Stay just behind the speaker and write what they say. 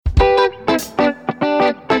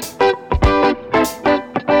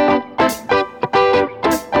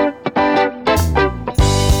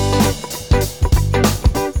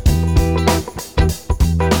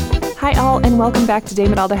Welcome back to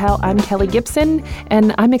Damn It All to Hell. I'm Kelly Gibson,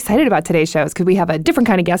 and I'm excited about today's show because we have a different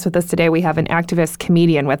kind of guest with us today. We have an activist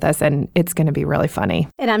comedian with us, and it's going to be really funny.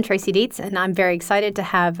 And I'm Tracy Dietz, and I'm very excited to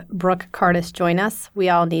have Brooke Cardis join us. We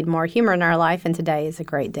all need more humor in our life, and today is a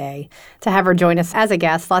great day to have her join us as a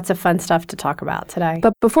guest. Lots of fun stuff to talk about today.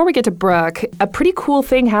 But before we get to Brooke, a pretty cool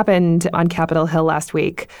thing happened on Capitol Hill last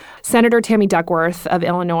week. Senator Tammy Duckworth of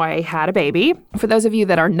Illinois had a baby. For those of you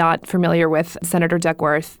that are not familiar with Senator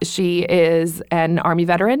Duckworth, she is an Army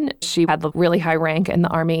veteran. She had a really high rank in the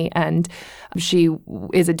Army, and she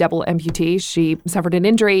is a double amputee. She suffered an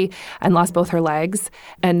injury and lost both her legs.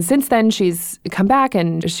 And since then, she's come back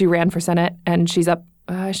and she ran for Senate, and she's up.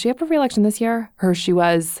 Is she up for re-election this year? Or she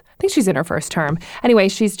was, I think she's in her first term. Anyway,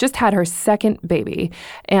 she's just had her second baby.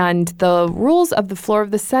 And the rules of the floor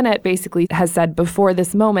of the Senate basically has said before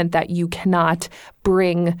this moment that you cannot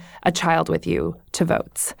bring a child with you to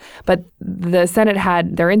votes. But the Senate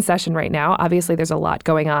they're in session right now. Obviously, there's a lot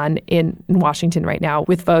going on in Washington right now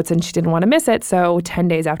with votes, and she didn't want to miss it. So 10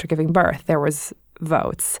 days after giving birth, there was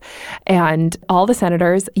votes. And all the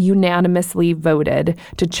senators unanimously voted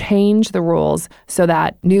to change the rules so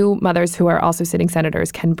that new mothers who are also sitting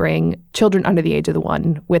senators can bring children under the age of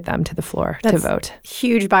 1 with them to the floor to vote.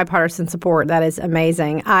 Huge bipartisan support. That is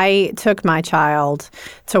amazing. I took my child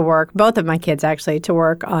to work, both of my kids actually, to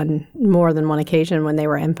work on more than one occasion when they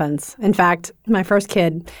were infants. In fact, my first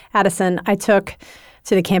kid, Addison, I took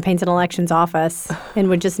to the Campaigns and Elections office and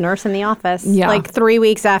would just nurse in the office like 3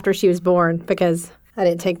 weeks after she was born because I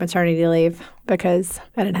didn't take maternity leave because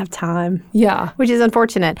I didn't have time. Yeah. Which is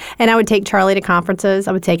unfortunate. And I would take Charlie to conferences.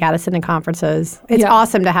 I would take Addison to conferences. It's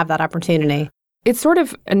awesome to have that opportunity. It's sort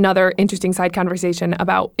of another interesting side conversation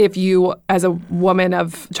about if you, as a woman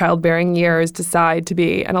of childbearing years, decide to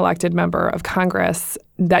be an elected member of Congress,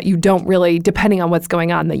 that you don't really, depending on what's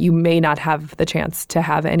going on, that you may not have the chance to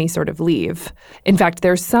have any sort of leave. In fact,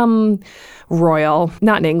 there's some royal,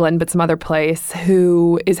 not in England, but some other place,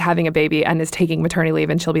 who is having a baby and is taking maternity leave,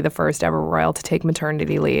 and she'll be the first ever royal to take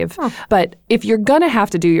maternity leave. Oh. But if you're going to have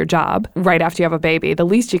to do your job right after you have a baby, the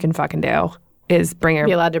least you can fucking do is bring your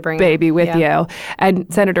baby with you. And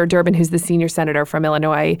Senator Durbin, who's the senior senator from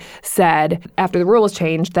Illinois, said after the rules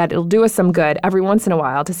changed that it'll do us some good every once in a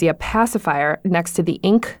while to see a pacifier next to the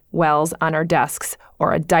ink wells on our desks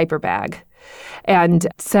or a diaper bag. And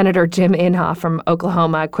Senator Jim Inhofe from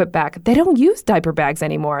Oklahoma quipped back, they don't use diaper bags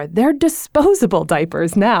anymore. They're disposable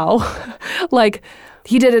diapers now. Like,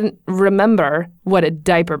 he didn't remember what a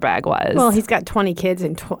diaper bag was. Well, he's got 20 kids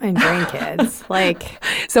and grandkids.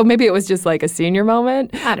 So maybe it was just like a senior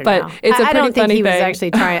moment. I don't know. It's a pretty funny thing. I don't think he was actually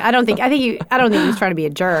trying. I don't think he was trying to be a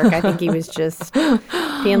jerk. I think he was just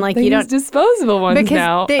being like, you don't disposable ones because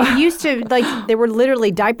now. They used to they were literally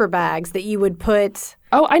diaper bags that you would put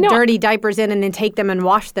I know. dirty diapers in and then take them and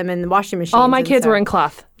wash them in the washing machine. All my kids were in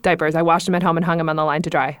cloth diapers. I washed them at home and hung them on the line to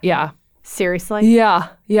dry. Yeah. Seriously? Yeah.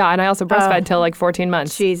 And I also breastfed till like 14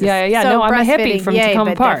 months. Jesus. Yeah. So no, I'm a hippie from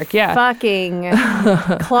Tacoma Park. Yeah.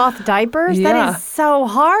 Fucking cloth diapers? Yeah. That is so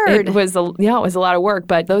hard. It was a lot of work,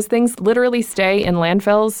 but those things literally stay in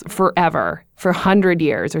landfills forever, for 100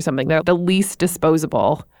 years or something. They're the least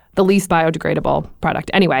disposable, the least biodegradable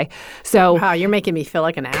product. Anyway, so... Wow, you're making me feel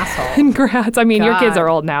like an asshole. Congrats. I mean, your kids are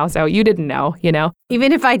old now, so you didn't know,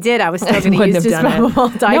 Even if I did, I was still going to use disposable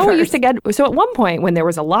diapers. No, we used to get... So at one point, when there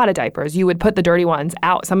was a lot of diapers, you would put the dirty ones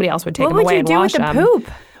out. Somebody else would take them away and wash them. What would you do with the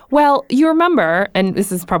poop? Well, you remember, and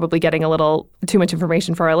this is probably getting a little too much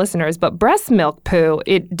information for our listeners, but breast milk poo,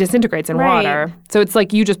 it disintegrates in water. So it's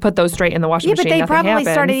like you just put those straight in the washing machine. Yeah, but they probably happens.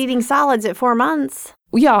 started eating solids at 4 months.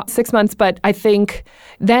 Yeah, 6 months, but I think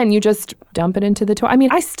then you just dump it into the toilet. I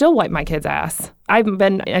mean, I still wipe my kid's ass. I've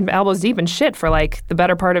been elbows deep in shit for like the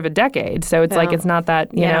better part of a decade. So it's like, it's not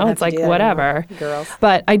that, you know, it's like whatever. Girls.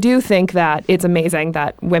 But I do think that it's amazing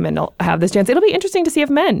that women will have this chance. It'll be interesting to see if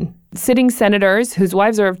men, sitting senators whose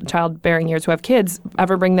wives are of childbearing years who have kids,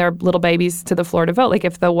 ever bring their little babies to the floor to vote. Like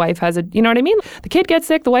if the wife has you know what I mean? The kid gets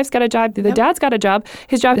sick, the wife's got a job, the dad's got a job.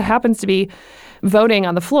 His job happens to be voting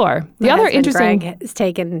on the floor. My husband Greg is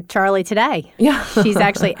taking Charlie today. Yeah. She's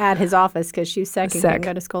actually at his office because she's sick and can't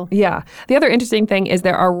go to school. Yeah. The other interesting thing is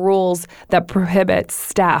there are rules that prohibit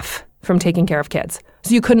staff from taking care of kids.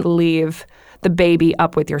 So you couldn't leave the baby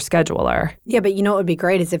up with your scheduler. Yeah, but you know what would be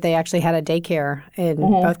great is if they actually had a daycare in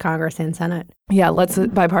both Congress and Senate. Yeah, let's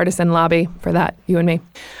bipartisan lobby for that, you and me.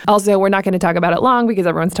 Also, we're not going to talk about it long because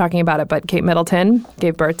everyone's talking about it, but Kate Middleton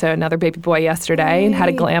gave birth to another baby boy yesterday and had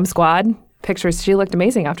a glam squad. pictures. She looked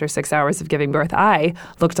amazing after 6 hours of giving birth. I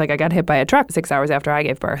looked like I got hit by a truck 6 hours after I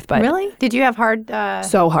gave birth. But Really? Did you have hard...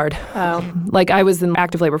 so hard. Oh. Like I was in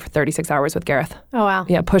active labor for 36 hours with Gareth. Oh, wow.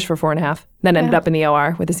 Yeah, pushed for 4.5. Then ended up in the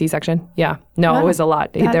OR with a C-section. Yeah. No, it was a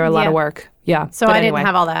lot. There were a lot of work. Yeah. So but I anyway. didn't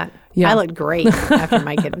have all that. Yeah. I looked great after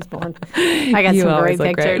my kid was born. I got You some always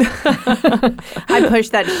great look great. pictures. I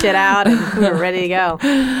pushed that shit out and we were ready to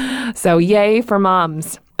go. So yay for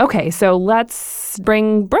moms. Okay, so let's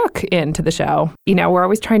bring Brooke into the show. You know, we're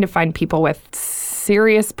always trying to find people with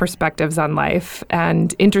serious perspectives on life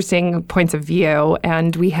and interesting points of view.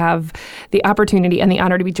 And we have the opportunity and the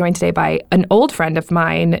honor to be joined today by an old friend of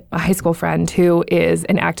mine, a high school friend who is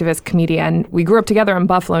an activist comedian. We grew up together in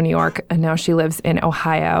Buffalo, New York, and now she lives in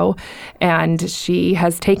Ohio. And she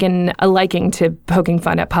has taken a liking to poking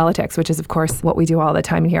fun at politics, which is, of course, what we do all the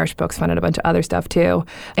time here. She pokes fun at a bunch of other stuff, too.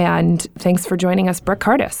 And thanks for joining us, Brooke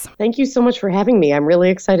Cardis. Thank you so much for having me. I'm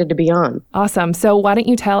really excited to be on. Awesome. So why don't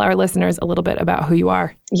you tell our listeners a little bit about who you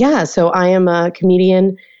are? Yeah, so I am a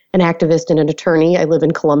comedian, an activist, and an attorney. I live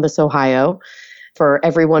in Columbus, Ohio. For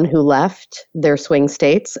everyone who left their swing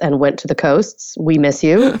states and went to the coasts, we miss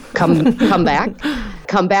you. Come back.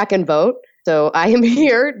 Come back and vote. So I am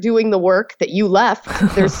here doing the work that you left.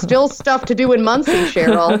 There's still stuff to do in Muncie,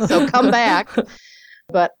 Cheryl, so come back.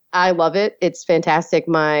 But I love it. It's fantastic.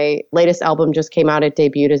 My latest album just came out. It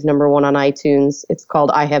debuted as #1 on iTunes. It's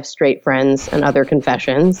called I Have Straight Friends and Other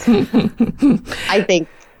Confessions. I think,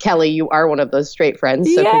 Kelly, you are one of those straight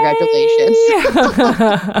friends, so congratulations.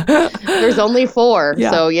 There's only 4,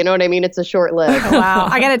 so you know what I mean? It's a short list. Oh, wow.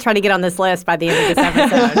 I got to try to get on this list by the end of this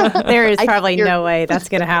episode. There is probably no way that's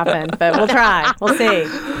going to happen, but we'll try. We'll see.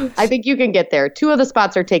 I think you can get there. 2 of the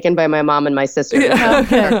spots are taken by my mom and my sister.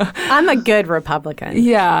 Okay. I'm a good Republican.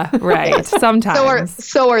 Yeah, right. Sometimes.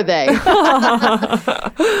 So are they.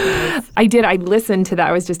 I listened to that.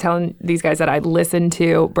 I was just telling these guys that I listened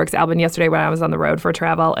to Brooke's album yesterday when I was on the road for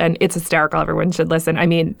travel, and it's hysterical. Everyone should listen. I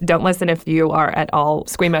mean, don't listen if you are at all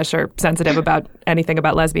squeamish or sensitive about anything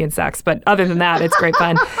about lesbian sex. But other than that, it's great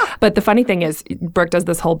fun. But the funny thing is, Brooke does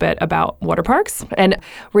this whole bit about water parks. And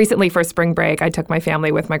recently for spring break, I took my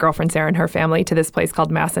family with my girlfriend Sarah and her family to this place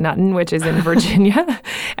called Massanutten, which is in Virginia.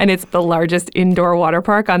 And it's the largest indoor water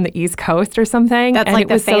park on the East Coast or something. That's and like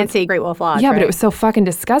the fancy Great Wolf Lodge, Yeah, right? but it was so fucking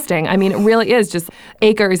disgusting. I mean, it really is just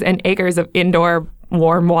acres and acres of indoor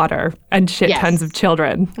warm water and shit tons of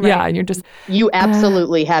children. Right. Yeah, and you're just... You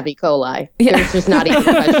absolutely have E. coli. Yeah. There's just not even a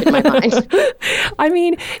question in my mind. I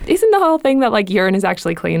mean, isn't the whole thing that like urine is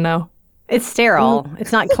actually clean though? It's sterile.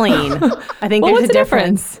 It's not clean. I think Well, there's what's a the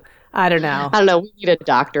difference. I don't know. We need a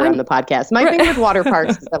doctor on the podcast. My thing with water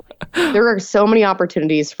parks is that there are so many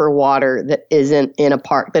opportunities for water that isn't in a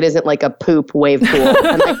park, that isn't like a poop wave pool.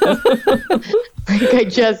 And I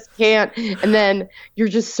just can't. And then you're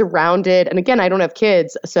just surrounded. And again, I don't have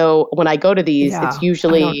kids. So when I go to these, it's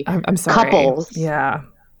usually I'm sorry. couples. Yeah.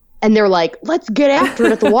 And they're like, let's get after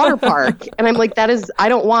it at the water park. And I'm like, I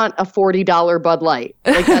don't want a $40 Bud Light.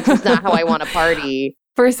 Like, that's just not how I want to party.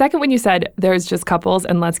 For a second, when you said there's just couples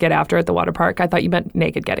and let's get after it at the water park, I thought you meant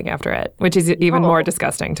naked getting after it, which is even more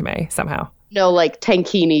disgusting to me somehow. No, like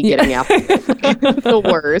tankini getting after it. The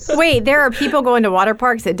worst. Wait, there are people going to water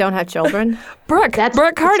parks that don't have children? Brooke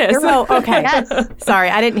Cardis. Oh, okay. Yes. Sorry,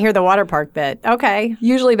 I didn't hear the water park bit. Okay.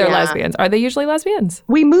 Usually they're lesbians. Are they usually lesbians?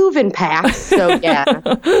 We move in packs, so yeah.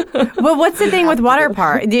 Well, what's the thing with water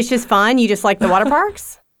park? It's just fun? You just like the water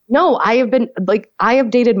parks? No, I have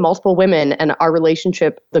dated multiple women, and our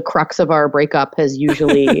relationship, the crux of our breakup has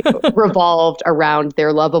usually revolved around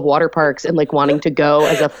their love of water parks and like wanting to go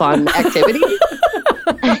as a fun activity.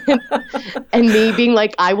 and me being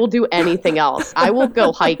like, I will do anything else. I will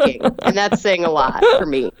go hiking. And that's saying a lot for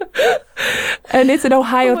me. And it's an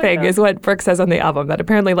Ohio thing, is what Brooke says on the album, that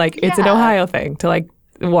apparently like it's an Ohio thing to like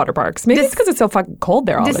water parks. Maybe it's because it's so fucking cold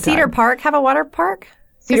there all the time. Does Cedar Park have a water park?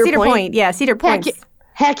 Cedar Point? Yeah, Cedar Point.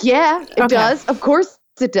 Heck yeah, it does. Of course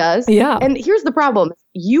it does. Yeah. And here's the problem.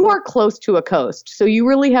 You are close to a coast, so you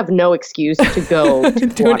really have no excuse to go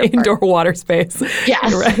to an indoor water space.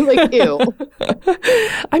 Yes. Right. Like, ew.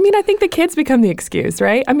 I mean, I think the kids become the excuse,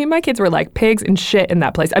 right? I mean, my kids were like pigs and shit in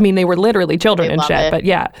that place. I mean, they were literally children and shit, but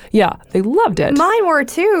yeah, they loved it. Mine were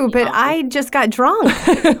too, but I just got drunk.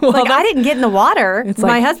 I didn't get in the water. It's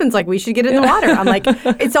my husband's like, we should get in the water. I'm like,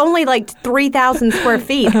 it's only like 3,000 square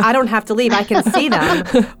feet. I don't have to leave. I can see them.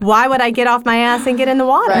 Why would I get off my ass and get in the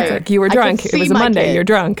water? Right. Like, you were drunk. It was a Monday. you're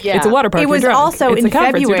drunk. Yeah. It's a water park. It was you're drunk. also It's a in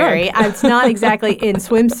conference, you're February. drunk. It's not exactly in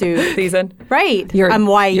swimsuit Season. Right. I'm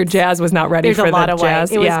white. Your jazz was not ready There's for a lot the of white.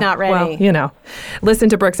 jazz. It was not ready. Well, you know, listen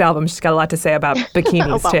to Brooke's album. She's got a lot to say about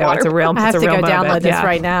bikinis About too. water. It's a real. I have it's a to real go moment. download this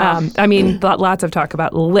right now. I mean, lots of talk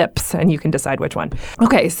about lips, and you can decide which one.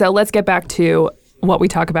 Okay, so let's get back to what we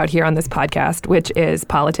talk about here on this podcast, which is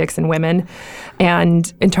politics and women.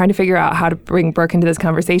 And in trying to figure out how to bring Brooke into this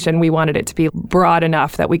conversation, we wanted it to be broad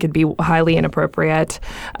enough that we could be highly inappropriate,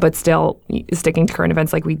 but still sticking to current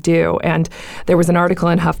events like we do. And there was an article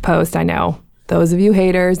in HuffPost, I know. Those of you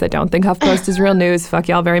haters that don't think HuffPost is real news, fuck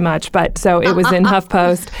y'all very much. But so it was in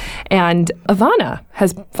HuffPost, and Ivana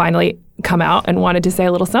has finally come out and wanted to say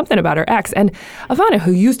a little something about her ex. And Ivana,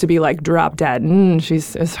 who used to be like drop dead,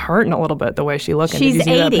 she's hurting a little bit the way she looking. She's Did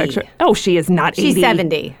you see 80. That picture? Oh, she is not 80. She's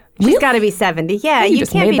 70. Really? She's got to be 70. Yeah, You you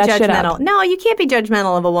just can't made be that shit up. judgmental. No, you can't be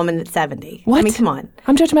judgmental of a woman that's 70. What? I mean, come on.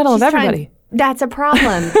 I'm judgmental of She's trying- everybody. That's a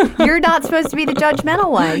problem. You're not supposed to be the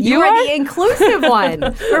judgmental one. You are are? the inclusive one.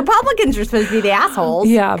 Republicans are supposed to be the assholes.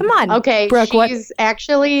 Yeah. Come on. Okay, Brooke, she's what-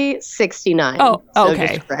 actually 69. Oh, So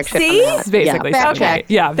okay. just correction See? on that. It's basically fact okay. check.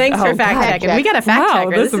 Yeah. Thanks for fact God. checking. We got a fact Wow,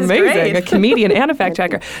 checker. this is amazing. Great. A comedian and a fact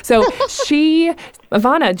checker. So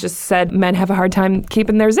Ivana just said men have a hard time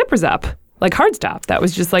keeping their zippers up, like hard stop. That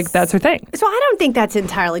was just like, that's her thing. So I don't think that's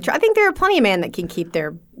entirely true. I think there are plenty of men that can keep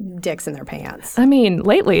their dicks in their pants. I mean,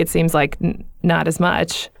 lately it seems like not as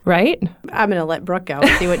much, right? I'm going to let Brooke go and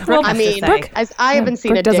see what Brooke I has mean, to say. I haven't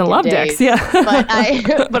seen Brooke a dick doesn't in love days, dicks,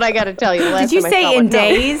 yeah. but I got to tell you, the last Did you time I say saw in one- no.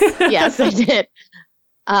 days? Yes, I did.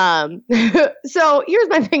 So here's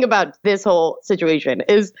my thing about this whole situation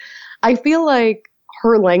is I feel like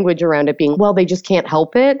her language around it being, well, they just can't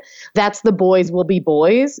help it. That's the boys will be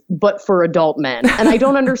boys, but for adult men. And I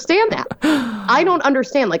don't understand that. I don't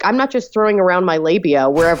understand. Like, I'm not just throwing around my labia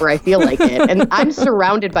wherever I feel like it. And I'm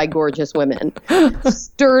surrounded by gorgeous women,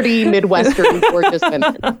 sturdy, Midwestern, gorgeous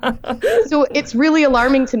women. So it's really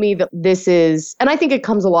alarming to me that this is, and I think it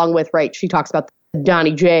comes along with, right, she talks about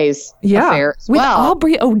Donnie J's affair as with well.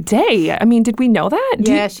 Aubrey O'Day. I mean, did we know that?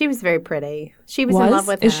 Yeah, she was very pretty. She was in love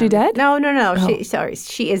with him. Is she dead? No.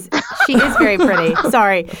 She is very pretty.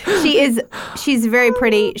 Sorry. She's very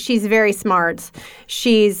pretty. She's very smart.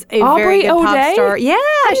 She's a Aubrey very good O'Day? pop star. Yeah,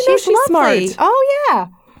 I didn't know she's she's lovely. smart. Oh yeah.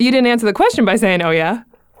 You didn't answer the question by saying, oh, yeah.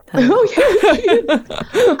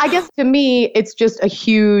 I guess to me, it's just a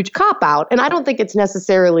huge cop out. And I don't think it's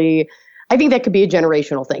necessarily, I think that could be a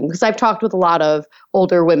generational thing because I've talked with a lot of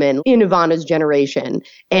older women in Ivana's generation.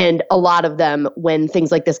 And a lot of them, when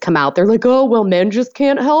things like this come out, they're like, oh, well, men just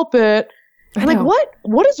can't help it. I'm like, know.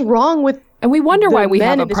 What is wrong with And we wonder the why we men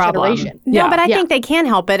have a in this problem. generation? No, but I Yeah. think they can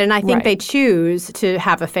help it, and I think Right. they choose to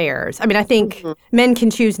have affairs. I mean, I think men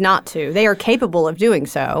can choose not to. They are capable of doing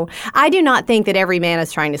so. I do not think that every man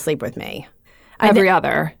is trying to sleep with me. Every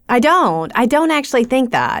other. I don't. I don't actually think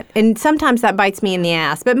that. And sometimes that bites me in the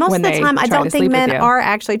ass. But most When of the they time, I try don't to think sleep with men you. are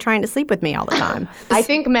actually trying to sleep with me all the time. I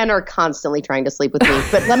think men are constantly trying to sleep with me,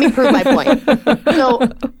 but let me prove my point. So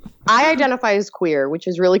I identify as queer, which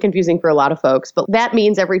is really confusing for a lot of folks, but that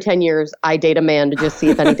means every 10 years I date a man to just see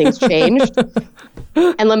if anything's changed.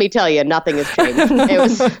 And let me tell you, nothing has changed. It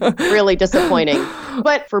was really disappointing.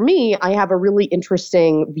 But for me, I have a really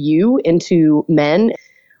interesting view into men.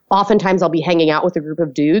 Oftentimes I'll be hanging out with a group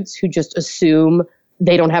of dudes who just assume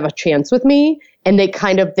they don't have a chance with me. And they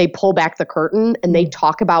pull back the curtain and they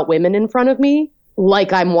talk about women in front of me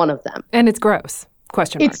like I'm one of them. And it's gross.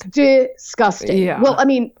 Question mark. It's disgusting. Yeah. Well, I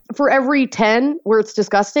mean, for every 10 where it's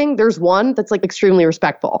disgusting, there's one that's like extremely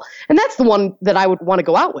respectful. And that's the one that I would want to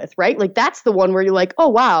go out with, right? Like that's the one where you're like, oh,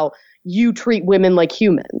 wow, you treat women like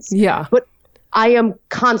humans. Yeah. But I am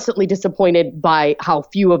constantly disappointed by how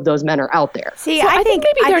few of those men are out there. See, So I think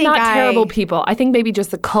maybe they're think not terrible people. I think maybe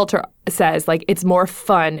just the culture says like it's more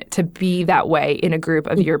fun to be that way in a group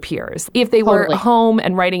of your peers. If they were Totally. home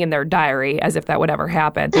and writing in their diary as if that would ever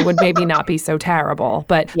happen, it would maybe not be so terrible.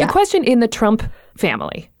 But the question in the Trump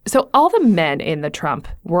family. So all the men in the Trump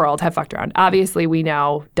world have fucked around. Obviously, we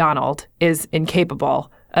know Donald is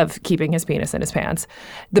incapable of keeping his penis in his pants.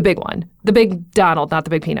 The big one. The big Donald, not the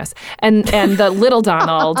big penis. And the little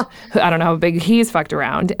Donald, who I don't know how big he's fucked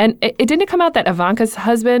around. And it didn't come out that Ivanka's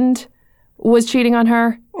husband was cheating on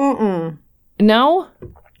her? No?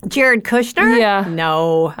 Jared Kushner? Yeah.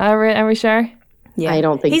 No. Are we sure? Yeah. I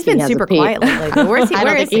don't think he's been has super a penis. quiet lately. Where's he? I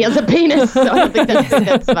don't think he has a penis, so I don't think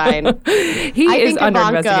that's fine. He I is think under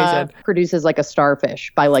Ivanka investigation. produces like a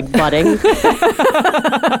starfish by like budding.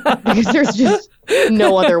 Because there's just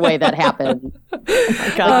no other way that happened. Oh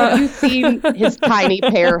my God. Like, have you seen his tiny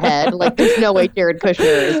pear head? Like, there's no way Jared Kushner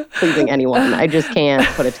is pleasing anyone. I just can't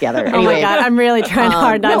put it together. Oh Anyway, my God, I'm really trying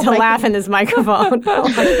hard not to no, laugh in this microphone. Oh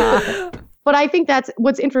my God. But I think that's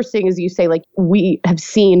what's interesting is you say, like, we have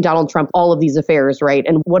seen Donald Trump, all of these affairs, right?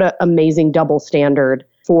 And what an amazing double standard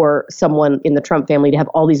for someone in the Trump family to have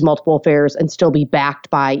all these multiple affairs and still be backed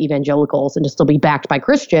by evangelicals and to still be backed by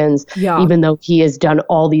Christians, even though he has done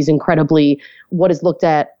all these incredibly, what is looked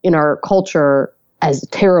at in our culture as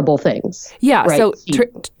terrible things. Yeah. Right? So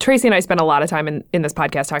Tracy and I spent a lot of time in this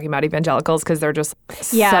podcast talking about evangelicals because they're just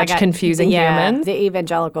such confusing humans. The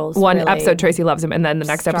evangelicals. One really episode, Tracy loves him, and then the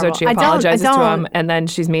next episode, she apologizes to him, and then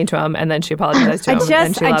she's mean to him, and then she apologizes to him,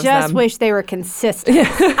 and she loves I just them. wish they were consistent.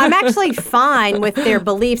 I'm actually fine with their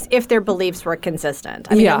beliefs if their beliefs were consistent.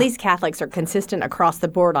 I mean, at least Catholics are consistent across the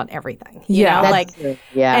board on everything. You know? That's true.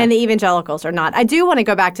 Yeah. And the evangelicals are not. I do want to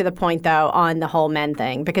go back to the point, though, on the whole men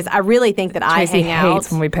thing, because I really think that Tracy I hang out.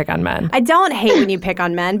 hates when we pick on men. I don't hate when you pick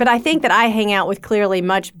on men, but I think that I hang out with clearly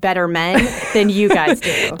much better men than you guys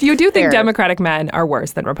do. You do think Fair. Democratic men are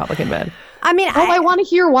worse than Republican men? I mean, I want to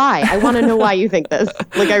hear why. I want to know why you think this.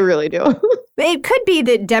 Like, I really do. It could be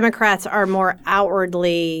that Democrats are more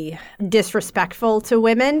outwardly disrespectful to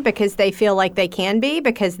women because they feel like they can be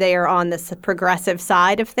because they are on this progressive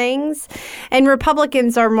side of things. And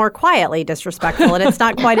Republicans are more quietly disrespectful, and it's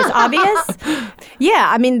not quite as obvious. Yeah,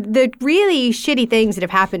 I mean, the really shitty things that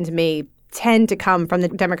have happened to me tend to come from the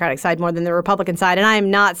Democratic side more than the Republican side. And I am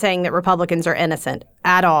not saying that Republicans are innocent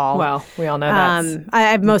at all. Well, we all know that.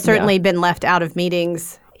 I've most certainly been left out of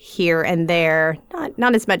meetings here and there,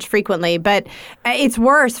 not as much frequently, but it's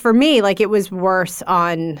worse for me. Like, it was worse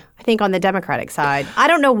I think on the Democratic side. I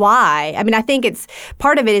don't know why. I mean, I think it's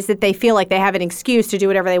part of it is that they feel like they have an excuse to do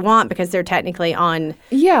whatever they want because they're technically on.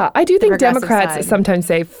 Yeah, I do think progressive Democrats side. sometimes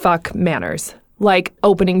say fuck manners. Like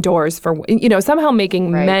opening doors for, somehow making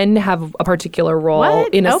men have a particular role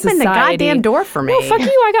What? in a Open society. the goddamn door for me. No, fuck you.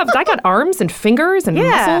 I got arms and fingers and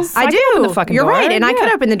muscles. I do. can open the fucking You're door. right, and I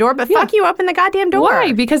could open the door, but fuck you, open the goddamn door.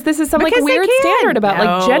 Why? Because this is some Because they weird can. standard about No.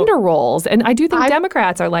 like gender roles, and I do think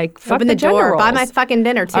Democrats are like fuck Open the gender door. roles. Buy my fucking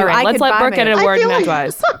dinner too. All right, let's let Brooke get an award feel in like-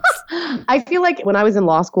 edgewise. I feel like when I was in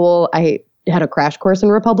law school, I had a crash course in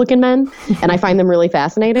Republican men, and I find them really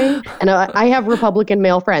fascinating. And I have Republican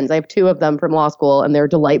male friends. I have two of them from law school, and they're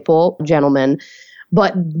delightful gentlemen.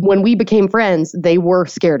 But when we became friends, they were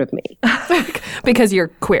scared of me. Because you're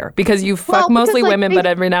queer. Because you fuck mostly like, women, but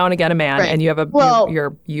every now and again a man, Right. and you have a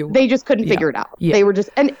They just couldn't figure it out. Yeah. They were just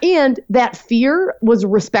and that fear was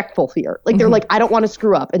respectful fear. Like they're like, I don't want to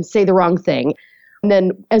screw up and say the wrong thing. And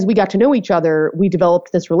then as we got to know each other, we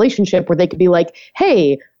developed this relationship where they could be like,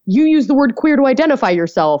 hey, you use the word queer to identify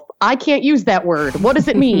yourself. I can't use that word. What does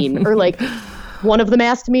it mean? Or like, one of them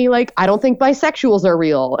asked me, like, I don't think bisexuals are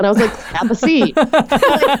real. And I was like, have a seat. You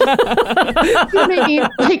know what I mean?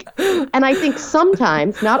 Like, and I think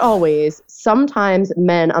sometimes, not always, sometimes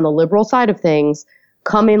men on the liberal side of things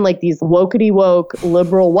come in like these wokety woke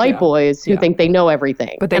liberal white boys who think they know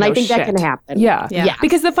everything. But they and know I think shit. that can happen. Yeah. Yeah.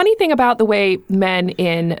 Because the funny thing about the way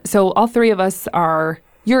men so all three of us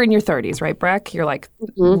you're in your 30s, right, Breck? You're like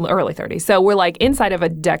early 30s. So we're like inside of a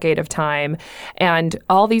decade of time. And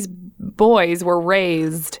all these boys were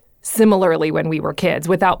raised similarly when we were kids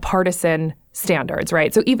without partisan standards,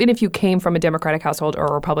 right? So even if you came from a Democratic household or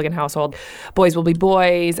a Republican household, boys will be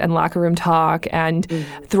boys and locker room talk and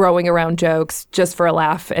throwing around jokes just for a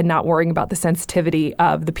laugh and not worrying about the sensitivity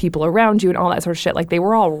of the people around you and all that sort of shit. Like they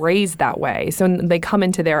were all raised that way. So they come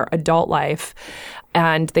into their adult life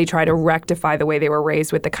and they try to rectify the way they were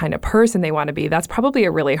raised with the kind of person they want to be. That's probably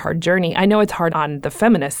a really hard journey. I know it's hard on the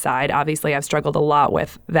feminist side. Obviously, I've struggled a lot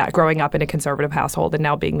with that growing up in a conservative household and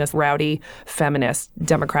now being this rowdy feminist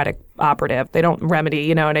Democratic operative. They don't remedy,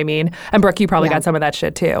 you know what I mean? And Brooke, you probably got some of that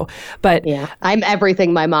shit too. But Yeah. I'm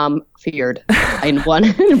everything my mom feared in one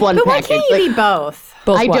But why package. can't you Like, be both?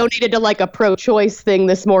 both I what? donated to like a pro-choice thing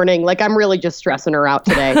this morning. Like I'm really just stressing her out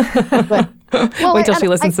today. But, well, Wait till she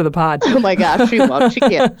listens to the pod. Oh my gosh, she won't. She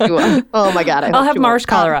can't. She won't. Oh my God. I'll have Marsh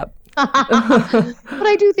call her up. But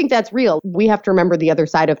I do think that's real. We have to remember the other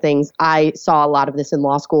side of things. I saw a lot of this in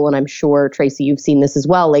law school, and I'm sure, Tracy, you've seen this as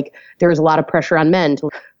well. Like there's a lot of pressure on men to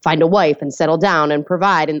find a wife and settle down and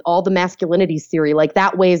provide, and all the masculinities theory, like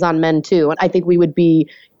that weighs on men too. And I think we would be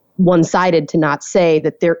one-sided to not say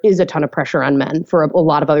that there is a ton of pressure on men for a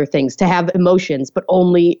lot of other things, to have emotions, but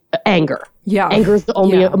only anger. Yeah. Anger is the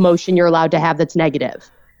only Yeah. emotion you're allowed to have that's negative.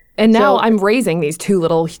 And now I'm raising these two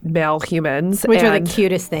little male humans. Which are the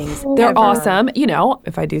cutest things. They're ever. awesome. You know,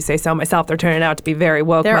 if I do say so myself, they're turning out to be very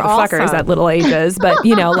woke They're motherfuckers awesome. at little ages. But,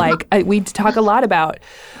 you know, like we talk a lot about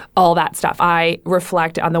all that stuff. I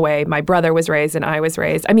reflect on the way my brother was raised and I was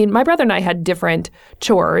raised. I mean, my brother and I had different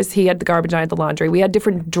chores. He had the garbage, I had the laundry. We had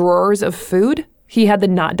different drawers of food. He had the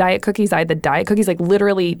not diet cookies. I had the diet cookies, like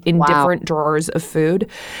literally in different drawers of food.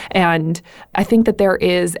 And I think that there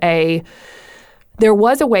was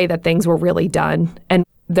a way that things were really done, and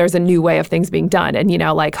there's a new way of things being done. And, you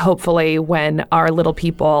know, like hopefully when our little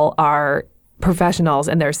people are professionals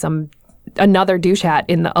and there's another douche hat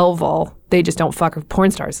in the Oval, they just don't fuck with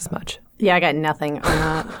porn stars as much. Yeah, I got nothing on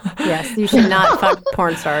that. Yes, you should not fuck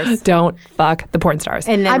porn stars. Don't fuck the porn stars.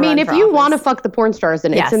 And then I mean, run if for you office. want to fuck the porn stars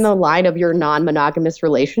and Yes. it's in the line of your non-monogamous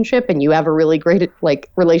relationship and you have a really great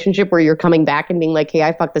like relationship where you're coming back and being like, hey,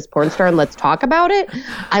 I fucked this porn star and let's talk about it,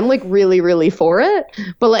 I'm like really, really for it.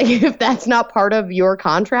 But like if that's not part of your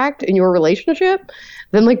contract in your relationship,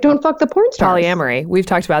 then like don't fuck the porn stars. Polyamory. We've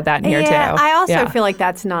talked about that in here too. I also Yeah. feel like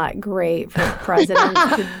that's not great for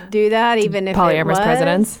presidents to do that, even if Polyamorous it was.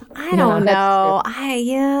 presidents? I don't know.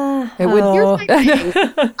 It would. Here's my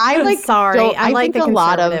thing. I like Sorry, don't- I like think the a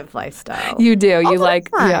lot of conservative lifestyle. You do. You that's like.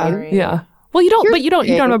 Yeah. fine. Yeah. Well, you don't. Here's But you don't.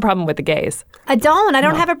 the You don't thing. have a problem with the gays. I don't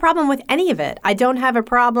have a problem with any of it. I don't have a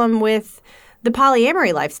problem with the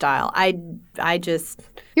polyamory lifestyle. I just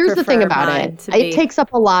Here's the thing prefer about mine it. to be- It takes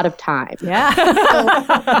up a lot of time. Yeah.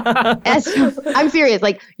 I'm serious.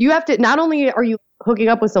 Like you have to, not only are you hooking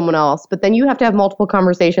up with someone else, but then you have to have multiple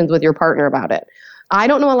conversations with your partner about it. I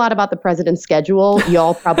don't know a lot about the president's schedule.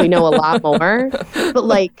 Y'all probably know a lot more, but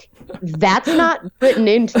like that's not written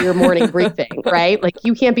into your morning briefing, right? Like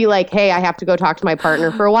you can't be like, hey, I have to go talk to my partner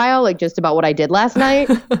for a while, like just about what I did last night.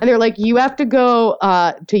 And they're like, you have to go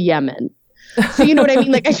to Yemen. So you know what I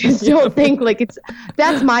mean? Like, I just don't think like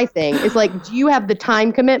that's my thing. It's like, do you have the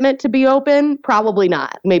time commitment to be open? Probably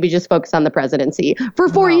not. Maybe just focus on the presidency for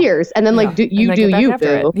 4 years. And then like, do And then get back you,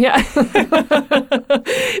 after boo. it. Yeah.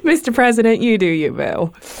 Mr. President, you do you,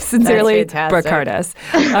 boo. Sincerely, That's Brooke fantastic.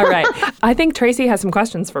 Curtis. All right. I think Tracy has some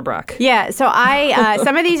questions for Brooke. Yeah, so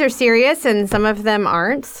some of these are serious and some of them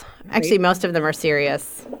aren't. Actually, most of them are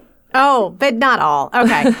serious. Oh, but not all.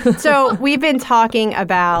 Okay. So we've been talking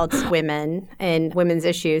about women and women's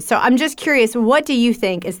issues. So I'm just curious, what do you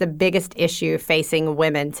think is the biggest issue facing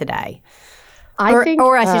women today? I think,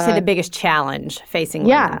 or I should say the biggest challenge facing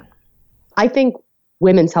women. I think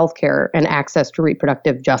women's healthcare and access to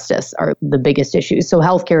reproductive justice are the biggest issues. So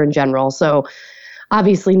healthcare in general. So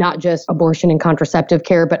obviously not just abortion and contraceptive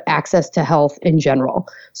care, but access to health in general.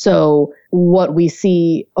 So what we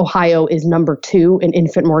see, Ohio is number 2 in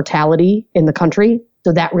infant mortality in the country.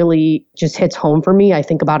 So that really just hits home for me. I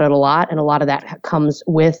think about it a lot. And a lot of that comes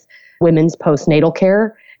with women's postnatal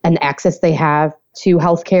care and the access they have to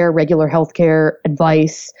healthcare, regular healthcare,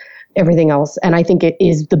 advice, everything else. And I think it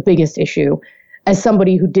is the biggest issue. As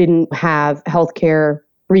somebody who didn't have healthcare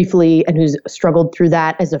briefly and who's struggled through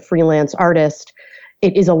that as a freelance artist,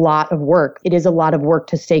 it is a lot of work. It is a lot of work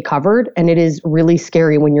to stay covered, and it is really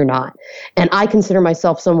scary when you're not. And I consider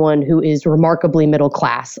myself someone who is remarkably middle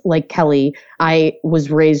class. Like Kelly, I was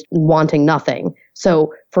raised wanting nothing.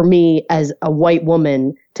 So for me, as a white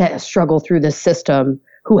woman, to struggle through this system,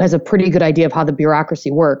 who has a pretty good idea of how the bureaucracy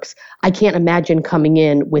works, I can't imagine coming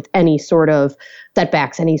in with any sort of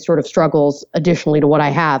setbacks, any sort of struggles additionally to what I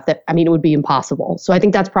have. It would be impossible. So I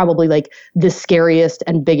think that's probably like the scariest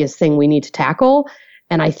and biggest thing we need to tackle.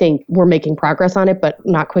 And I think we're making progress on it, but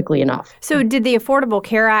not quickly enough. So did the Affordable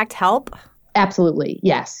Care Act help? Absolutely,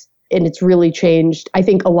 yes. And it's really changed. I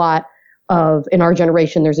think a lot of, in our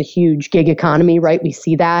generation, there's a huge gig economy, right? We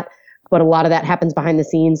see that. But a lot of that happens behind the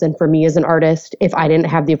scenes. And for me as an artist, if I didn't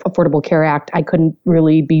have the Affordable Care Act, I couldn't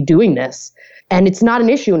really be doing this. And it's not an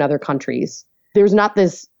issue in other countries. There's not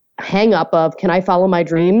this hang up of, can I follow my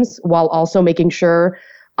dreams while also making sure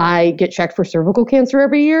I get checked for cervical cancer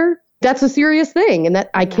every year? That's a serious thing. And that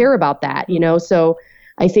I care about that, So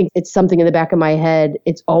I think it's something in the back of my head.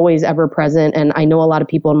 It's always ever present. And I know a lot of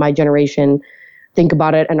people in my generation think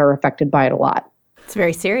about it and are affected by it a lot. It's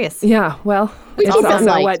very serious. Yeah. Well, We it's keep it also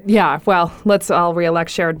light. what. Yeah. Well, let's all reelect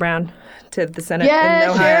Sherrod Brown to the Senate Yes, in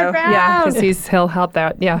Ohio. Sherrod Brown! Yeah, because he'll help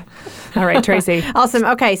that. Yeah. All right, Tracy. Awesome.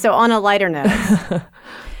 Okay, so on a lighter note,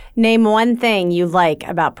 name one thing you like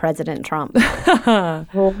about President Trump.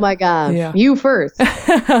 Oh my gosh. Yeah. You first.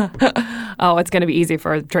 Oh, it's going to be easy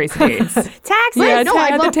for Tracy Deeds. Taxes. Yeah, No,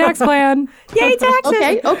 I the love- tax plan. Yay,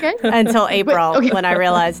 taxes. Okay. Until April, okay. when I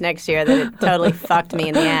realized next year that it totally fucked me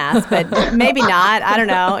in the ass. But maybe not. I don't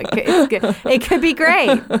know. It could be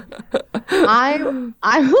great.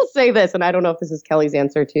 I will say this, and I don't know if this is Kelly's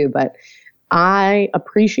answer too, but I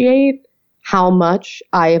appreciate how much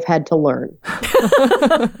I have had to learn.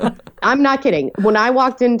 I'm not kidding. When I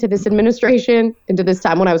walked into this administration, into this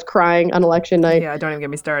time when I was crying on election night, Yeah, don't even get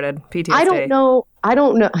me started. PTSD. I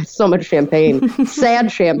don't know. So much champagne.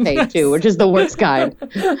 Sad champagne, too, which is the worst kind.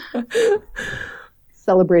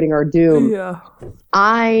 Celebrating our doom. Yeah.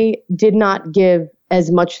 I did not give as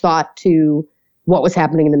much thought to what was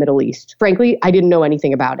happening in the Middle East. Frankly, I didn't know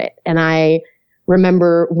anything about it. And I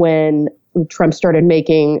remember when Trump started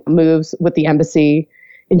making moves with the embassy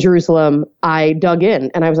in Jerusalem, I dug in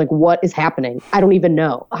and I was like, what is happening? I don't even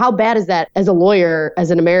know. How bad is that as a lawyer, as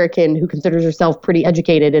an American who considers herself pretty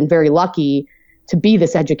educated and very lucky to be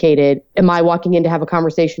this educated? Am I walking in to have a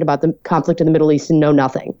conversation about the conflict in the Middle East and know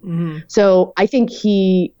nothing? Mm-hmm. So I think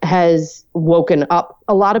he has woken up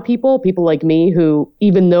a lot of people like me who,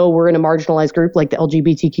 even though we're in a marginalized group like the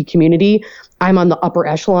LGBTQ community, I'm on the upper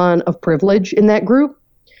echelon of privilege in that group.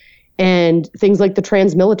 And things like the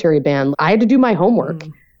trans military ban, I had to do my homework.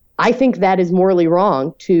 Mm. I think that is morally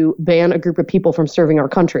wrong to ban a group of people from serving our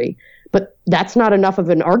country. But that's not enough of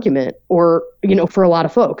an argument or, for a lot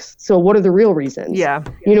of folks. So what are the real reasons? Yeah.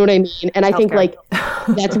 You know what I mean? And I think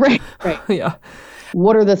that's right. Yeah.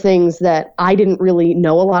 What are the things that I didn't really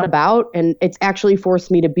know a lot about? And it's actually forced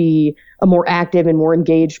me to be a more active and more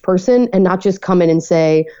engaged person and not just come in and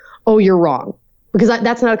say, oh, you're wrong. Because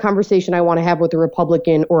that's not a conversation I want to have with a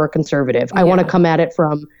Republican or a conservative. I want to come at it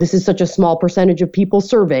from, this is such a small percentage of people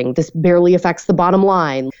serving. This barely affects the bottom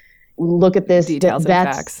line. Look at this. Details and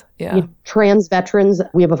facts. Yeah. Trans veterans,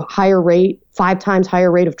 we have a higher rate, 5 times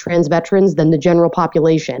higher rate of trans veterans than the general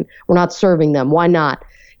population. We're not serving them. Why not?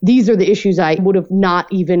 These are the issues I would have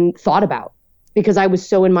not even thought about because I was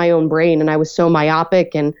so in my own brain and I was so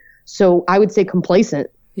myopic and so I would say complacent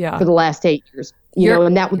for the last 8 years.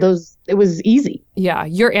 It was easy. Yeah,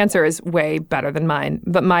 your answer is way better than mine.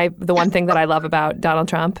 But the one thing that I love about Donald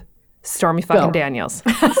Trump, Stormy fucking Daniels.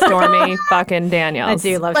 Stormy fucking Daniels. I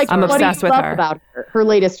do love. I'm obsessed with her. About her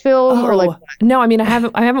latest film or like. No, I mean I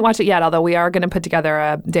haven't watched it yet. Although we are going to put together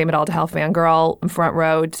a Dame Adele to Hell fangirl front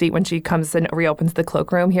row seat when she comes and reopens the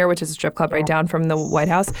Cloakroom here, which is a strip club right down from the White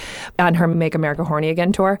House, on her Make America Horny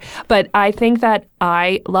Again tour. But I think that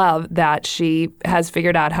I love that she has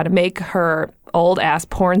figured out how to make her old ass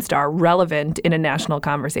porn star relevant in a national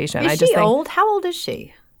conversation. Is she old? How old is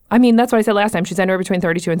she? I mean, that's what I said last time. She's anywhere between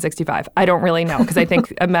 32 and 65. I don't really know because I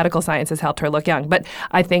think medical science has helped her look young. But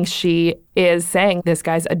I think she is saying this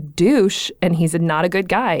guy's a douche and he's not a good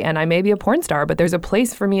guy. And I may be a porn star, but there's a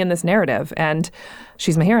place for me in this narrative. And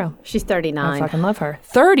she's my hero. She's 39. I fucking love her.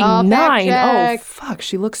 39. Oh, fuck.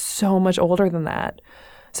 She looks so much older than that.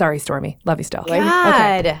 Sorry, Stormy. Love you still.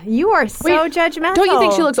 God, you are so judgmental. Don't you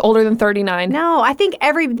think she looks older than 39? No, I think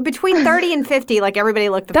between 30 and 50, like everybody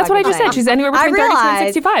looked the That's what I just said. She's anywhere between 32 and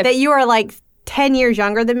 65. That you are like 10 years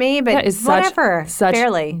younger than me, but that is whatever. Such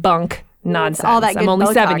barely. Bunk nonsense. All that good I'm only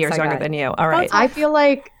Botox 7 years younger than you. All right. I feel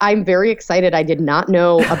like I'm very excited. I did not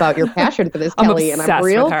know about your passion for this, Kelly, and I'm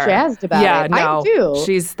real jazzed about it. No, I do.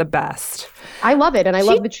 She's the best. I love it, and I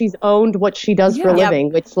love that she's owned what she does for a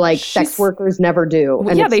living, which sex workers never do.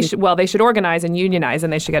 And they should organize and unionize,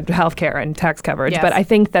 and they should get health care and tax coverage. Yes. But I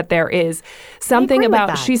think that there is something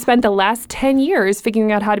about she spent the last 10 years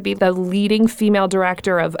figuring out how to be the leading female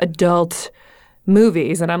director of adult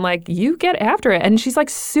movies, and I'm like, you get after it. And she's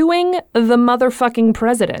like suing the motherfucking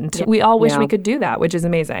president. Yeah. We all wish we could do that, which is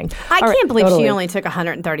amazing. I can't believe she only took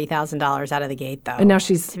 $130,000 out of the gate, though. And now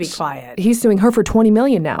she's to be quiet. He's suing her for $20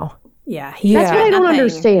 million now. Yeah, that's what I don't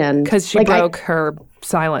understand. Because she broke her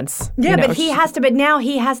silence. Yeah, but now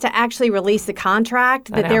he has to actually release the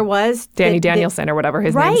contract that there was. Danny Danielson or whatever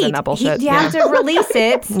his name's in that bullshit. You have to release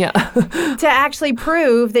it to actually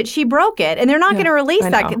prove that she broke it. And they're not going to release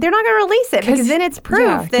that. They're not going to release it because then it's proof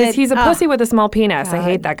that. Because he's a pussy with a small penis. God. I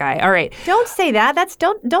hate that guy. All right. Don't say that.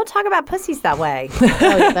 Don't talk about pussies that way.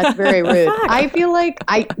 That's very rude. I feel like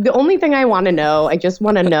the only thing I want to know, I just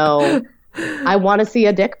want to know. I want to see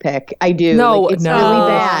a dick pic. I do. No, it's really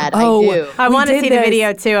bad. I do. I want to see the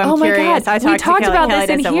video too. I'm curious. My God. We talked about this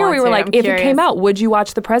in here. We were like, if it came out, would you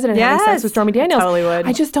watch the president having sex with Stormy Daniels? I totally would.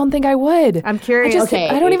 I just don't think I would. I'm curious.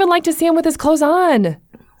 I don't even like to see him with his clothes on.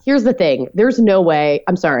 Here's the thing. There's no way.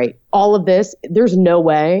 I'm sorry. All of this, there's no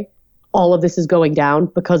way all of this is going down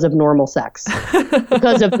because of normal sex,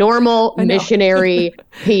 because of normal missionary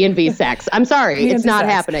P&V sex. I'm sorry, it's not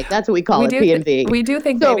happening. That's what we call it, P&V. We do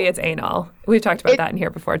think maybe it's anal. We've talked about that in here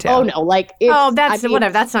before, too. Oh, no. That's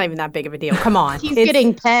whatever. That's not even that big of a deal. Come on. He's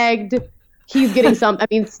getting pegged. He's getting some. I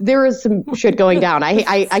mean, there is some shit going down. I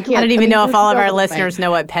can't. I don't even know if all of our listeners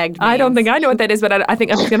know what pegged means. I don't think I know what that is, but I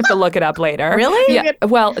think I'm just going to have to look it up later. Really? Yeah.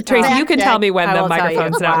 Well, Tracy, you can tell me when the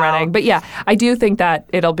microphone's not running. But yeah, I do think that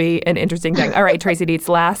it'll be an interesting thing. All right, Tracy Dietz,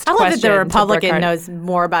 last question. I love that the Republican knows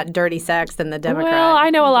more about dirty sex than the Democrat. Well, I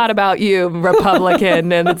know a lot about you,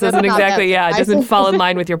 Republican, and it doesn't exactly, it doesn't fall in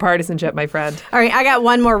line with your partisanship, my friend. All right, I got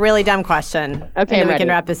one more really dumb question. Okay, and then we can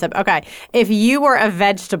wrap this up. Okay. If you were a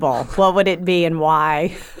vegetable, what would it be and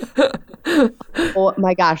why? Oh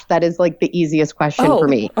my gosh, that is like the easiest question for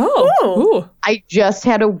me. Oh. I just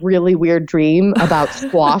had a really weird dream about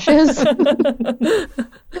squashes.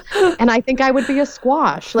 And I think I would be a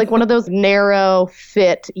squash, like one of those narrow,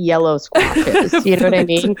 fit, yellow squashes. You know what I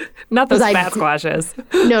mean? Not those fat squashes.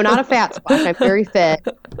 No, not a fat squash. I'm very fit.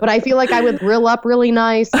 But I feel like I would grill up really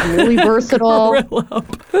nice. I'm really versatile. Grill up.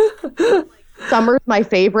 Summer's my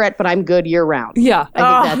favorite, but I'm good year round. Yeah.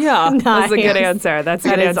 I think that's That's a good answer. That's a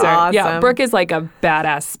good answer. Awesome. Yeah. Brooke is like a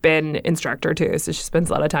badass spin instructor too. So she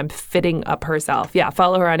spends a lot of time fitting up herself. Yeah.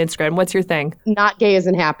 Follow her on Instagram. What's your thing? Not gay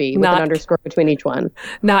isn't happy with an underscore between each one.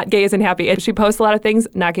 Not gay isn't happy. And she posts a lot of things,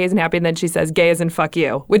 not gay isn't happy. And then she says gay isn't fuck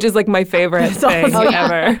you, which is like my favorite thing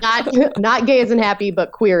ever. Not gay isn't happy,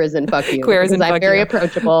 but queer isn't fuck you. Queer isn't fuck you. I'm very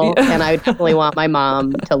approachable and I definitely want my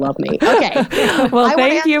mom to love me. Okay. Well,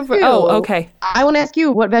 thank you for. Okay. I want to ask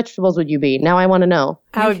you, what vegetables would you be? Now I want to know.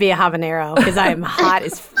 I would be a habanero because I am hot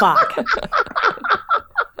as fuck.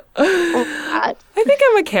 I think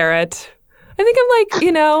I'm a carrot. I think I'm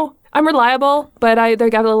like, I'm reliable, but they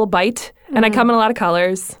got a little bite. And I come in a lot of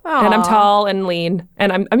colors. Aww. And I'm tall and lean.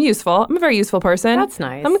 And I'm useful. I'm a very useful person. That's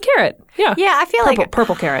nice. I'm a carrot. Yeah. Yeah, I feel like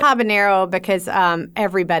purple carrot. Habanero because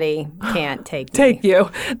everybody can't take me. Take you.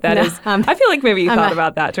 I feel like maybe you thought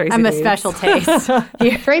about that, Tracy. I'm a special taste.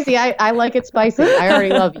 Tracy, I like it spicy. I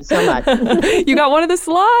already love you so much. You got one of the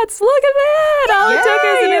slots. Look at that. All it took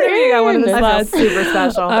is an interview. You got one of the slots. I feel super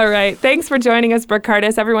special. All right. Thanks for joining us, Brooke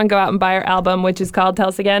Curtis. Everyone go out and buy our album, which is called, tell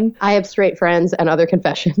us again. I Have Straight Friends and Other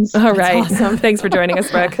Confessions. All right. Awesome. Thanks for joining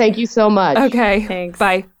us, Brooke. Thank you so much. Okay. Thanks.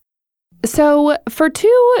 Bye. So for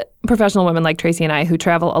two professional women like Tracy and I who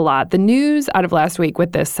travel a lot, the news out of last week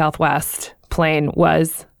with this Southwest plane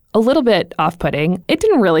was a little bit off-putting. It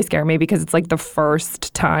didn't really scare me because it's like the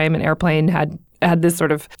first time an airplane had this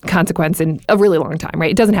sort of consequence in a really long time,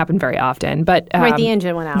 right? It doesn't happen very often. But the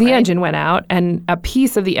engine went out. The engine went out, and a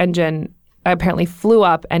piece of the engine apparently flew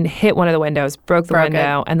up and hit one of the windows, broke the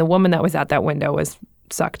window, and the woman that was at that window was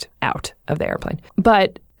sucked out of the airplane.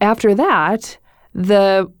 But after that,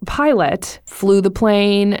 the pilot flew the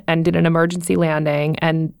plane and did an emergency landing,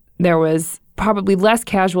 and there was probably less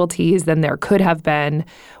casualties than there could have been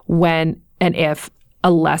when and if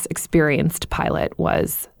a less experienced pilot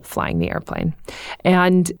was flying the airplane.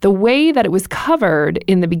 And the way that it was covered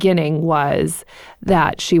in the beginning was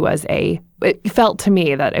that it felt to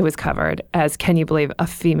me that it was covered as, can you believe a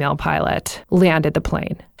female pilot landed the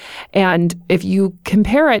plane? And if you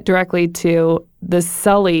compare it directly to the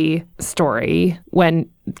Sully story, when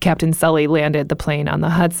Captain Sully landed the plane on the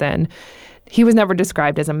Hudson, he was never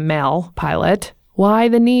described as a male pilot. Why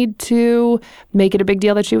the need to make it a big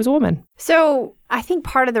deal that she was a woman? So I think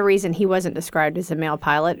part of the reason he wasn't described as a male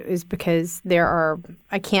pilot is because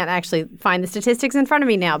I can't actually find the statistics in front of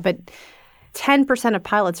me now, but 10% of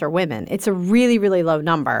pilots are women. It's a really, really low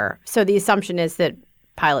number. So the assumption is that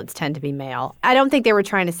pilots tend to be male. I don't think they were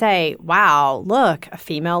trying to say, wow, look, a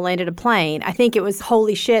female landed a plane. I think it was,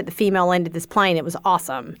 holy shit, the female landed this plane. It was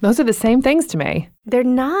awesome. Those are the same things to me. They're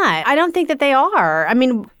not. I don't think that they are. I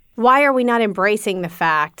mean, why are we not embracing the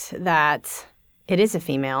fact that it is a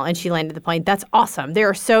female and she landed the plane? That's awesome. There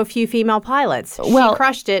are so few female pilots. She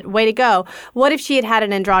crushed it. Way to go. What if she had had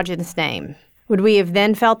an androgynous name? Would we have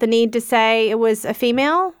then felt the need to say it was a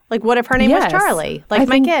female? Like, what if her name was Charlie? Like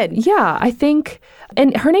my kid? Yeah, I think.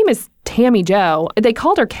 And her name is Tammy Jo. They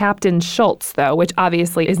called her Captain Schultz, though, which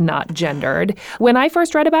obviously is not gendered. When I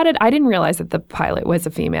first read about it, I didn't realize that the pilot was a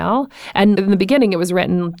female. And in the beginning, it was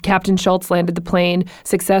written, Captain Schultz landed the plane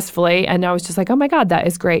successfully. And I was just like, oh my God, that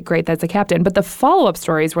is great. Great, that's a captain. But the follow-up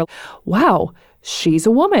stories were, wow, she's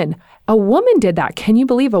a woman. A woman did that. Can you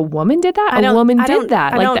believe a woman did that? A woman did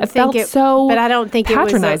that. Like, that felt so But I don't think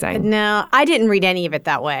patronizing. No, I didn't read any of it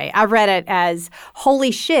that way. I read it as,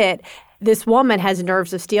 holy shit, this woman has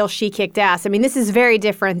nerves of steel. She kicked ass. I mean, this is very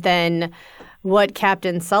different than what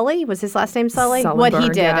Captain Sully, was his last name Sully? What he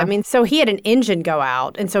did. Yeah. I mean, so he had an engine go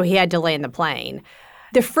out, and so he had to land the plane.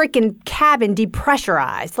 The freaking cabin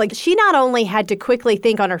depressurized. Like, she not only had to quickly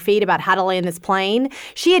think on her feet about how to land this plane,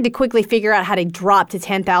 she had to quickly figure out how to drop to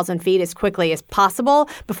 10,000 feet as quickly as possible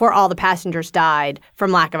before all the passengers died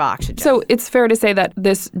from lack of oxygen. So it's fair to say that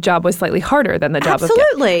this job was slightly harder than the job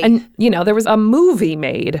Absolutely. And, there was a movie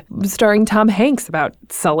made starring Tom Hanks about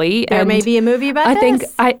Sully. There may be a movie about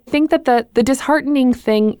this. I think that the disheartening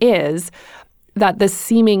thing is that the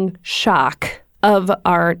seeming shock of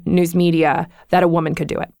our news media that a woman could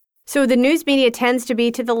do it. So the news media tends to be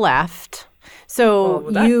to the left. So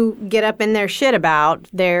you get up in their shit about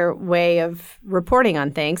their way of reporting on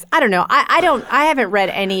things. I don't know. I haven't read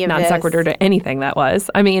any of this. Non sequitur to anything that was.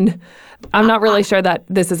 I mean, I'm not really sure that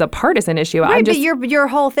this is a partisan issue. Right, but your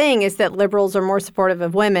whole thing is that liberals are more supportive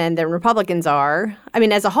of women than Republicans are. I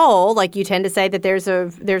mean, as a whole, like, you tend to say that there's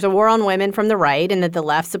a war on women from the right and that the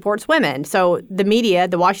left supports women. So the media,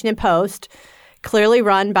 the Washington Post, clearly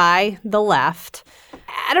run by the left.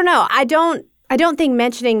 I don't know. I don't think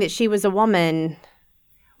mentioning that she was a woman.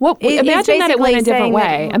 Well, imagine that it went a different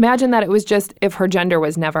way. That, imagine that it was just if her gender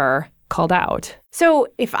was never called out. So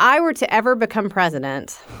if I were to ever become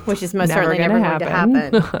president, which is most certainly never going to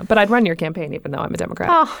happen. But I'd run your campaign even though I'm a Democrat.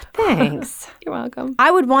 Oh, thanks. You're welcome. I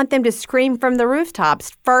would want them to scream from the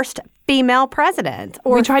rooftops, first female president.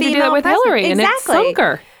 Or we tried to do that with Hillary, and it sunk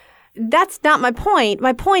her. That's not my point.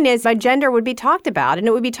 My point is my gender would be talked about, and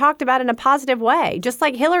it would be talked about in a positive way, just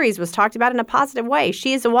like Hillary's was talked about in a positive way.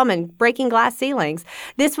 She is a woman breaking glass ceilings.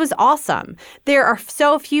 This was awesome. There are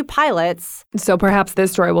so few pilots. So perhaps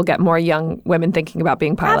this story will get more young women thinking about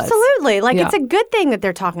being pilots. Absolutely. It's a good thing that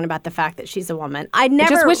they're talking about the fact that she's a woman. I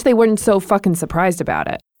just wish they weren't so fucking surprised about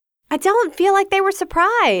it. I don't feel like they were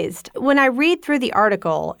surprised. When I read through the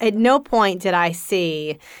article, at no point did I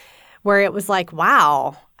see where it was like,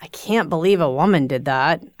 wow, I can't believe a woman did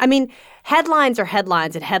that. I mean, headlines are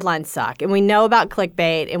headlines, and headlines suck. And we know about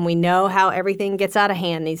clickbait, and we know how everything gets out of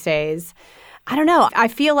hand these days. I don't know. I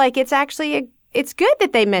feel like it's actually it's good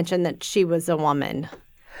that they mentioned that she was a woman.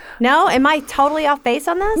 No? Am I totally off base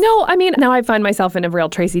on this? No, I mean, now I find myself in a real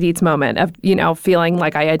Tracy Dietz moment of, feeling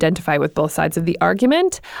like I identify with both sides of the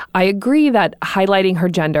argument. I agree that highlighting her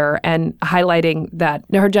gender and highlighting that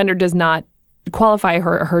her gender does not qualify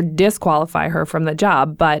her or disqualify her from the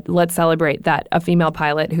job, but let's celebrate that a female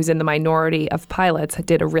pilot who's in the minority of pilots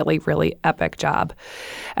did a really, really epic job.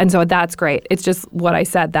 And so that's great. It's just what I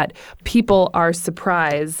said, that people are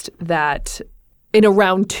surprised that in a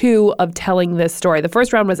round 2 of telling this story, the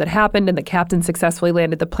first round was it happened and the captain successfully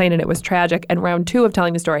landed the plane and it was tragic. And round 2 of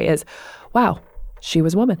telling the story is, wow, she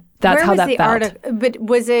was a woman. That's how that felt. But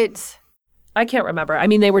was it... I can't remember. I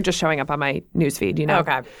mean, they were just showing up on my newsfeed,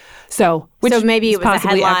 Okay. So maybe it was a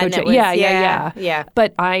headline that was... Yeah.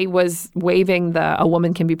 But I was waving the "a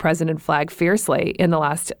woman can be president" flag fiercely in the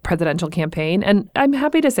last presidential campaign. And I'm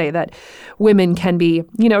happy to say that women can be,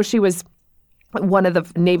 she was one of the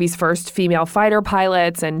Navy's first female fighter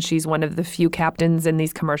pilots, and she's one of the few captains in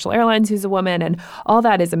these commercial airlines who's a woman, and all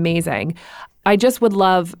that is amazing. I just would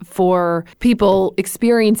love for people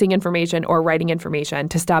experiencing information or writing information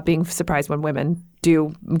to stop being surprised when women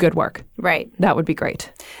do good work. Right. That would be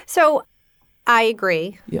great. So I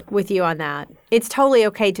agree with you on that. It's totally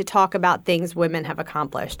okay to talk about things women have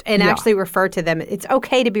accomplished and actually refer to them. It's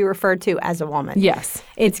okay to be referred to as a woman. Yes.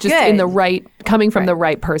 It's just good. Coming from the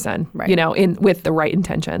right person, with the right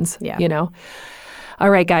intentions, All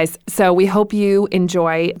right, guys. So we hope you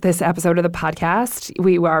enjoy this episode of the podcast.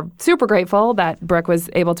 We are super grateful that Brooke was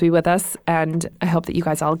able to be with us, and I hope that you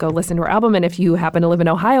guys all go listen to her album. And if you happen to live in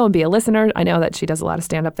Ohio and be a listener, I know that she does a lot of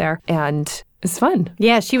stand-up there, and it's fun.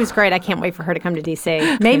 Yeah, she was great. I can't wait for her to come to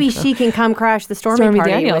D.C. Maybe she can come crash the Stormy party.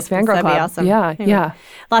 Daniels Fangirl Club. That'd be awesome. Yeah, anyway. Yeah.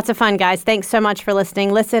 Lots of fun, guys. Thanks so much for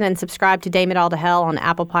listening. Listen and subscribe to Damn It All to Hell on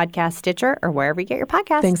Apple Podcasts, Stitcher, or wherever you get your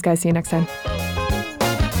podcasts. Thanks, guys. See you next time.